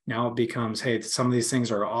 Now it becomes, hey, some of these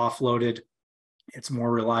things are offloaded It's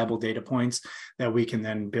more reliable data points that we can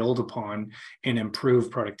then build upon and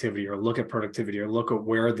improve productivity, or look at productivity, or look at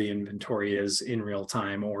where the inventory is in real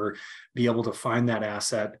time, or be able to find that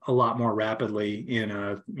asset a lot more rapidly in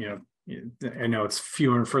a, I know it's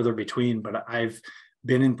fewer and further between, but I've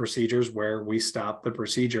been in procedures where we stop the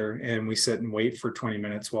procedure and we sit and wait for 20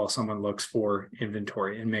 minutes while someone looks for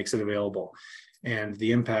inventory and makes it available. And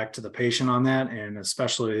the impact to the patient on that, and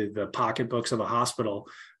especially the pocketbooks of a hospital,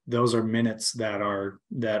 those are minutes that are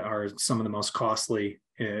some of the most costly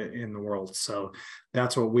in the world. So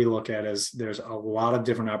that's what we look at, as there's a lot of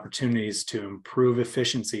different opportunities to improve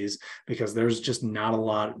efficiencies, because there's just not a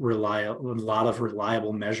lot of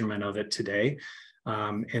reliable measurement of it today.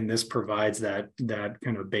 And this provides that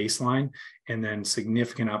kind of baseline, and then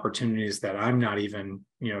significant opportunities that I'm not even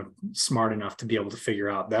smart enough to be able to figure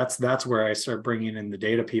out. That's where I start bringing in the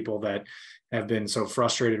data people that have been so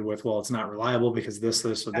frustrated with, well, it's not reliable because this,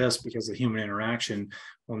 or this, because of human interaction.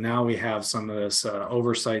 Well, now we have some of this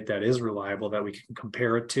oversight that is reliable, that we can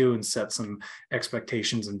compare it to and set some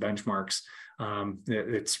expectations and benchmarks.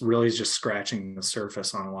 It's really just scratching the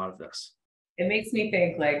surface on a lot of this. It makes me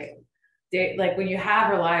think like when you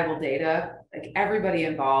have reliable data, like everybody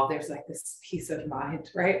involved, there's like this peace of mind,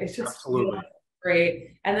 right? It's just absolutely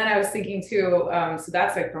great. And then I was thinking too, so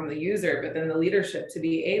that's like from the user, but then the leadership to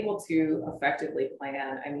be able to effectively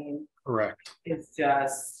plan. I mean, correct. It's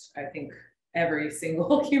just, I think every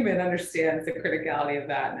single human understands the criticality of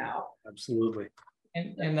that now. Absolutely.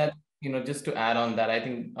 And that, just to add on that, I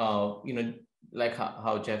think, like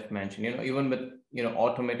how Jeff mentioned, even with,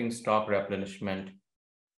 automating stock replenishment,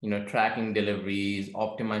 tracking deliveries,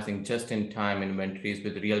 optimizing just-in-time inventories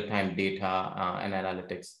with real-time data and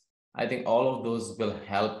analytics. I think all of those will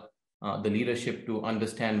help the leadership to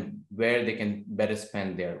understand where they can better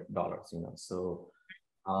spend their dollars. So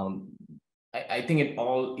I think it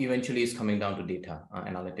all eventually is coming down to data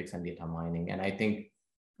analytics and data mining. And I think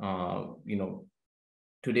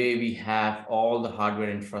today we have all the hardware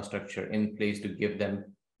infrastructure in place to give them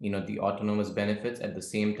the autonomous benefits. At the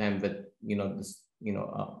same time, with this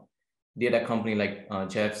data company like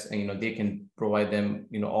Jeff's, they can provide them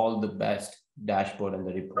all the best dashboard and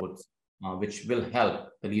the reports, which will help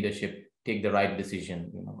the leadership take the right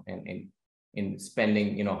decision, and in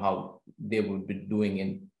spending, how they would be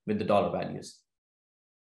doing with the dollar values.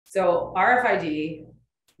 So RFID,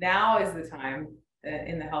 now is the time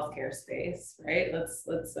in the healthcare space, right?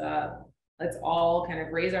 Let's all kind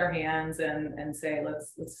of raise our hands and say,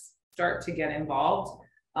 let's start to get involved.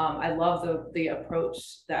 I love the approach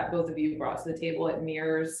that both of you brought to the table. It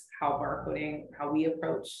mirrors how we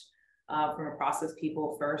approach from a process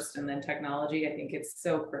people first and then technology. I think it's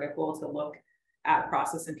so critical to look at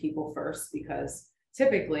process and people first, because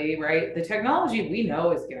typically, right, the technology we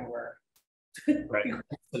know is going to work. Right.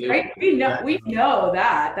 Right? We know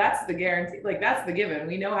that. That's the guarantee. Like, that's the given.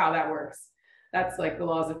 We know how that works. That's like the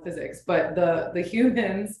laws of physics. But the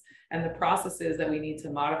humans and the processes that we need to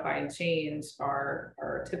modify and change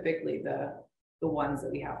are typically the ones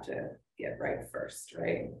that we have to get right first,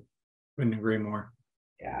 right? Couldn't agree more.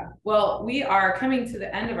 Yeah. Well, we are coming to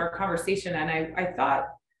the end of our conversation, and I thought,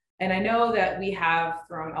 and I know that we have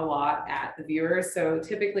thrown a lot at the viewers. So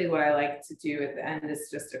typically what I like to do at the end is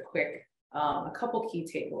just a quick, a couple key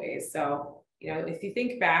takeaways. So, if you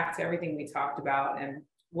think back to everything we talked about and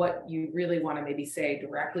what you really want to maybe say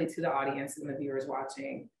directly to the audience and the viewers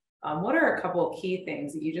watching, what are a couple of key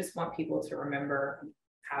things that you just want people to remember,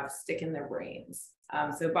 have stick in their brains?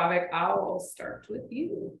 So Bhavik, I'll start with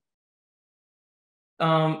you.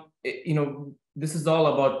 This is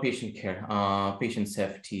all about patient care, patient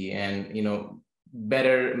safety, and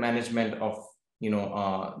better management of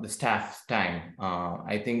the staff's time.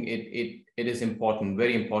 I think it is important,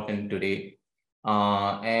 very important today.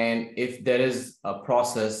 And if there is a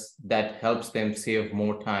process that helps them save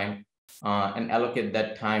more time and allocate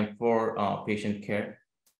that time for patient care,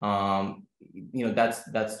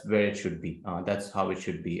 that's where it should be. That's how it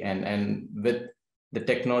should be. And with the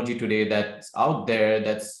technology today that's out there,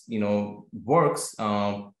 that's works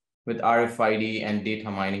with RFID and data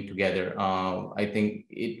mining together, I think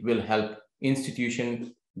it will help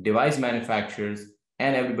institution, device manufacturers,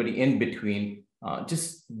 and everybody in between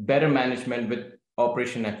just better management with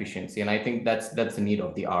operation efficiency. And I think that's the need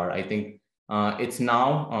of the hour. I think it's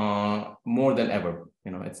now more than ever.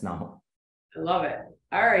 It's now. I love it.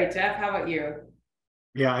 All right, Jeff, how about you?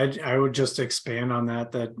 Yeah, I would just expand on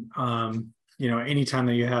that. Anytime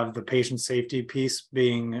that you have the patient safety piece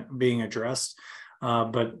being addressed,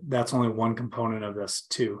 but that's only one component of this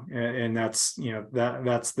too, and that's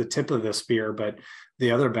that's the tip of the spear. But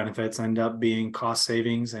the other benefits end up being cost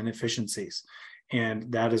savings and efficiencies.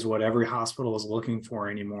 And that is what every hospital is looking for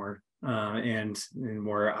anymore. And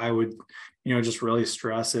where I would, just really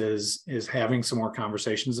stress is having some more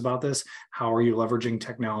conversations about this. How are you leveraging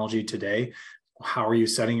technology today? How are you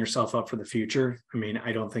setting yourself up for the future? I mean,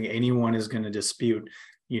 I don't think anyone is going to dispute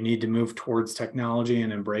you need to move towards technology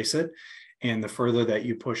and embrace it. And the further that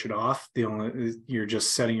you push it off, you're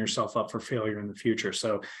just setting yourself up for failure in the future.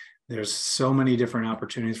 So there's so many different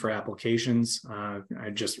opportunities for applications. I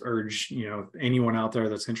just urge, anyone out there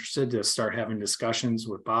that's interested to start having discussions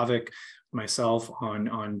with Bhavik, myself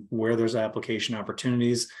on where there's application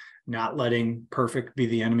opportunities, not letting perfect be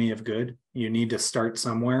the enemy of good. You need to start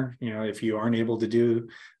somewhere. If you aren't able to do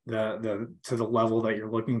to the level that you're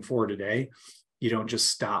looking for today, you don't just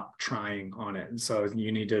stop trying on it. And so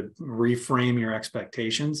you need to reframe your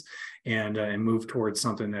expectations and move towards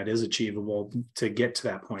something that is achievable to get to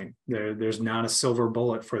that point. There's not a silver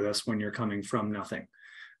bullet for this when you're coming from nothing.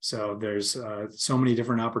 So there's so many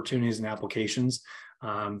different opportunities and applications.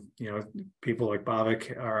 People like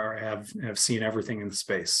Bhavik have seen everything in the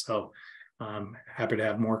space. So happy to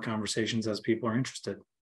have more conversations as people are interested.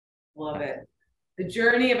 Love it. The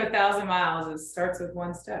journey of 1,000 miles starts with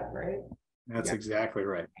one step, right? That's exactly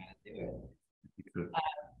right.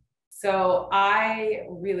 So I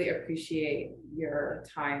really appreciate your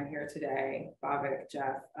time here today, Bhavik,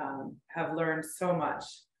 Jeff. Have learned so much.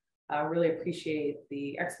 Really appreciate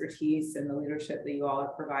the expertise and the leadership that you all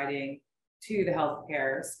are providing to the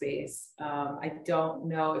healthcare space. I don't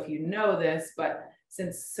know if you know this, but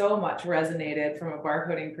since so much resonated from a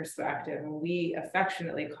barcoding perspective, and we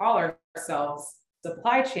affectionately call ourselves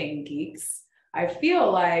supply chain geeks, I feel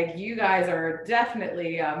like you guys are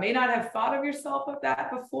definitely, may not have thought of yourself of that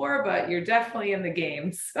before, but you're definitely in the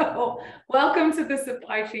game. So welcome to the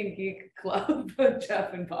Supply Chain Geek Club,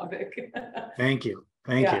 Jeff and Bhavik. Thank you.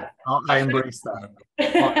 Thank you. I embrace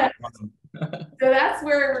that. So that's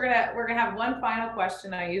where we're gonna have one final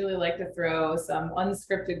question. I usually like to throw some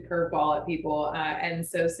unscripted curveball at people. And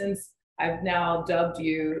so since I've now dubbed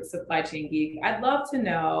you Supply Chain Geek, I'd love to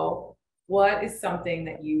know, what is something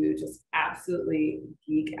that you just absolutely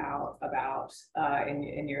geek out about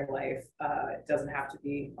in your life? It doesn't have to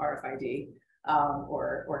be RFID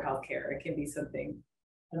or healthcare. It can be something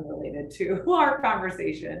unrelated to our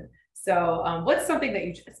conversation. So what's something that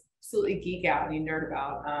you just absolutely geek out and you nerd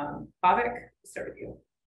about? Bhavik, start with you.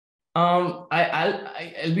 I'll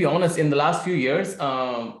be honest, in the last few years,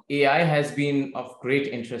 AI has been of great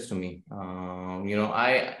interest to me.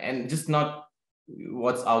 And just not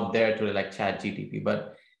what's out there to like ChatGPT,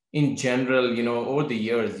 but in general, over the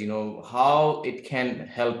years, how it can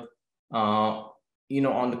help, on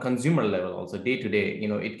the consumer level also day to day,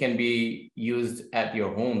 it can be used at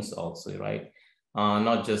your homes also, right?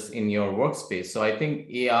 Not just in your workspace. So I think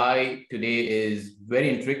AI today is very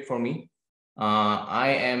intrigued for me. I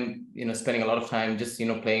am, spending a lot of time just,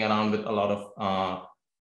 playing around with a lot of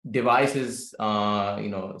devices,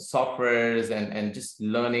 softwares, and just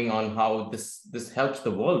learning on how this helps the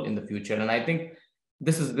world in the future. And I think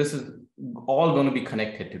this is all going to be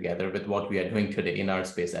connected together with what we are doing today in our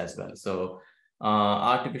space as well. So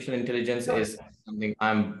artificial intelligence is something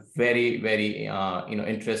I'm very, very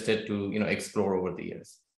interested to explore over the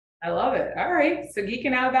years. I love it. All right, so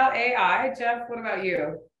geeking out about AI. Jeff, what about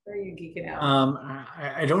you? Where are you geeking out?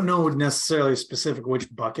 I don't know necessarily specific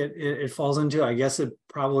which bucket it falls into. I guess it'd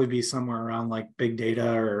probably be somewhere around like big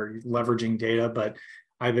data or leveraging data, but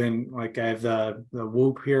I have the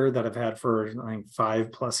Whoop here that I've had for I think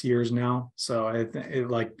 5+ years now. So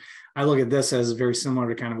I look at this as very similar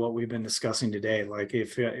to kind of what we've been discussing today. Like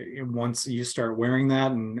once you start wearing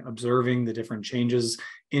that and observing the different changes,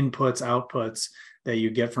 inputs, outputs that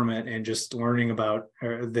you get from it, and just learning about,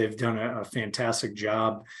 they've done a fantastic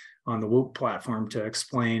job on the Whoop platform to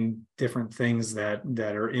explain different things that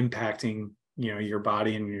are impacting your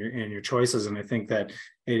body and your choices. And I think that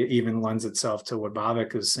it even lends itself to what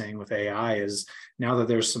Bhavik is saying with AI, is now that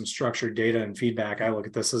there's some structured data and feedback, I look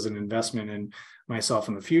at this as an investment in myself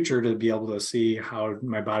in the future to be able to see how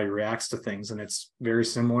my body reacts to things. And it's very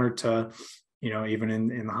similar to even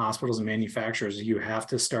in the hospitals and manufacturers, you have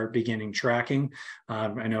to start beginning tracking.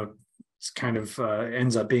 I know it's kind of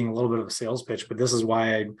ends up being a little bit of a sales pitch, but this is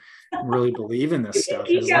why I really believe in this stuff.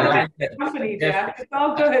 It's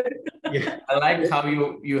all good. Yeah. I like how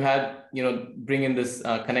you had bring in this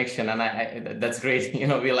connection, and I that's great.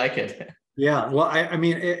 We like it. Yeah, well, I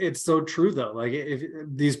mean, it's so true though. Like if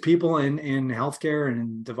these people in healthcare and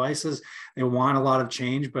in devices, they want a lot of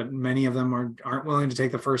change, but many of them aren't willing to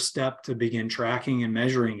take the first step to begin tracking and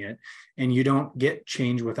measuring it. And you don't get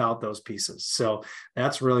change without those pieces. So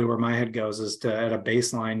that's really where my head goes, is to at a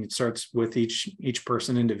baseline, it starts with each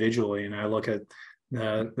person individually. And I look at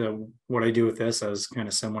the what I do with this as kind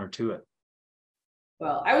of similar to it.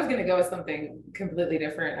 Well, I was going to go with something completely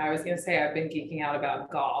different. I was going to say I've been geeking out about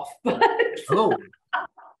golf, but Oh,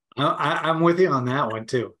 I'm with you on that one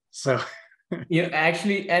too. So,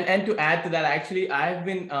 actually, and to add to that, actually, I've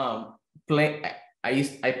been playing. I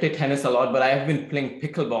play tennis a lot, but I have been playing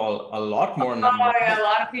pickleball a lot more now. Oh, yeah, a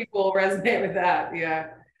lot of people resonate with that. Yeah.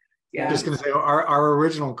 I'm just going to say our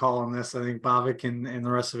original call on this, I think Bhavik and the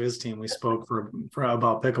rest of his team, we spoke for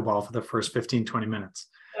about pickleball for the first 15-20 minutes.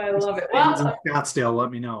 I love it. Well, in Scottsdale, let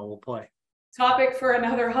me know. We'll play. Topic for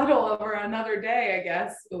another huddle over another day, I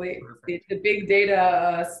guess. The big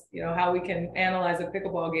data, how we can analyze a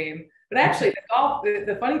pickleball game. But actually, the golf.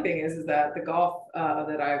 The funny thing is that the golf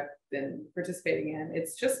that I've been participating in,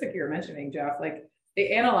 it's just like you're mentioning, Jeff. Like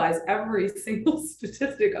they analyze every single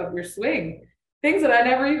statistic of your swing, things that I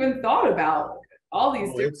never even thought about. All these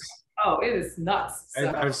different. It is nuts. So.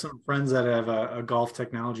 I have some friends that have a golf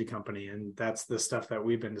technology company, and that's the stuff that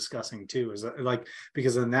we've been discussing too, is like,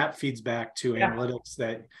 because then that feeds back to analytics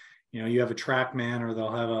that, you have a TrackMan, or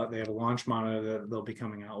they have a launch monitor that they'll be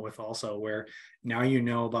coming out with also, where now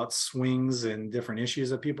about swings and different issues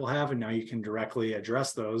that people have, and now you can directly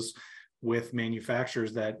address those with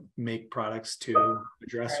manufacturers that make products to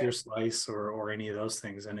address your slice or any of those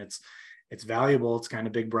things. And it's valuable. It's kind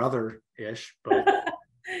of Big Brother-ish, but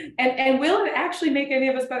And will it actually make any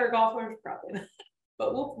of us better golfers? Probably not.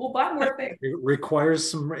 But we'll buy more things.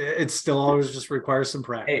 It still always just requires some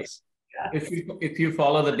practice. Hey, if you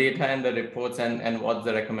follow the data and the reports and what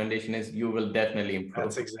the recommendation is, you will definitely improve.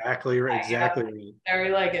 That's exactly right. Exactly right. Yeah, we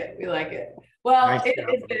like it. We like it. Well, nice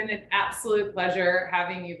it's been an absolute pleasure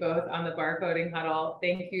having you both on the Barcoding Huddle.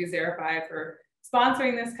 Thank you, Xerafy, for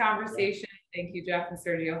sponsoring this conversation. Thank you, Jeff and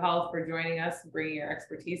Sergio Health, for joining us and bringing your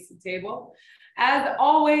expertise to the table. As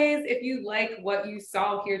always, if you like what you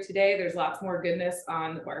saw here today, there's lots more goodness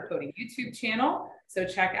on the Barcoding YouTube channel. So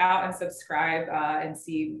check out and subscribe and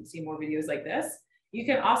see more videos like this. You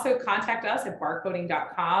can also contact us at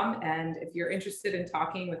barcoding.com. And if you're interested in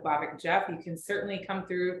talking with Bhavik and Jeff, you can certainly come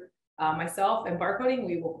through myself and Barcoding.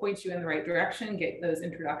 We will point you in the right direction, get those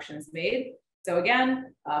introductions made. So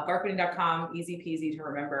again, barcoding.com, easy peasy to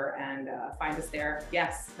remember, and find us there.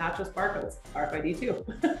 Yes, not just barcodes, RFID too.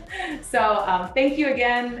 So thank you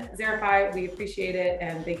again, Xerafy. We appreciate it.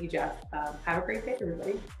 And thank you, Jeff. Have a great day,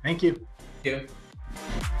 everybody. Thank you. Thank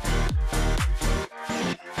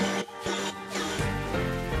you.